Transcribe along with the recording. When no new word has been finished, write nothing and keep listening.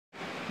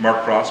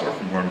Mark Prosser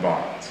from Learn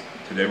Bonds.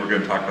 Today we're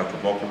going to talk about the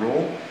Volker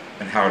Rule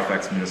and how it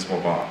affects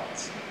municipal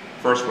bonds.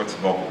 First, what's the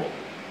Volker Rule?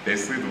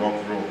 Basically, the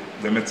Volker Rule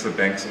limits a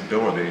bank's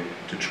ability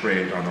to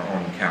trade on their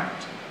own account.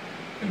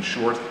 In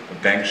short,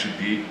 a bank should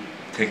be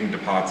taking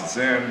deposits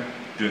in,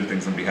 doing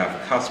things on behalf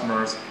of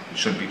customers. It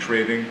shouldn't be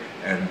trading,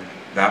 and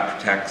that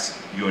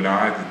protects you and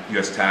I, the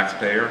U.S.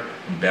 taxpayer,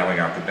 from bailing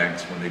out the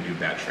banks when they do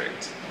bad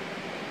trades.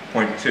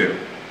 Point two,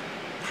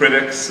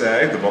 critics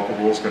say the Volker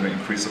Rule is going to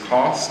increase the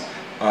cost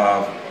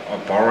of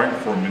borrowing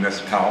for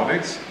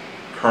municipalities.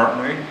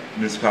 Currently,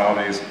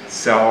 municipalities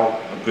sell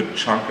a good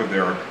chunk of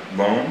their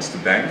loans to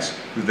banks,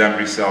 who then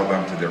resell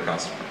them to their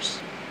customers.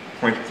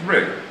 Point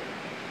three,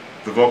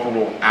 the Volker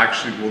Rule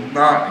actually will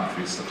not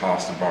increase the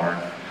cost of borrowing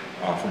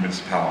for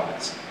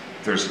municipalities.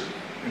 There's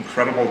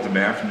incredible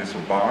demand for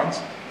municipal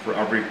bonds. For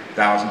every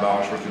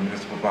 $1,000 worth of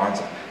municipal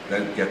bonds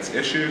that gets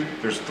issued,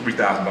 there's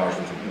 $3,000 worth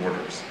of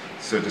orders.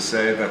 So to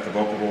say that the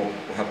Volker Rule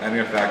will have any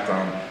effect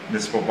on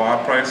municipal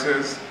bond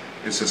prices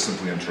is just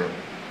simply untrue.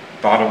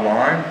 Bottom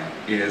line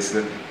is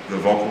that the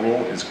Volker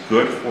Rule is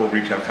good for a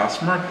retail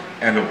customer,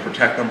 and it will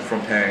protect them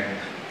from paying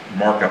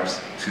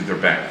markups to their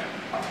bank.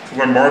 To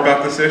learn more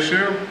about this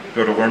issue,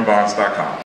 go to learnbonds.com.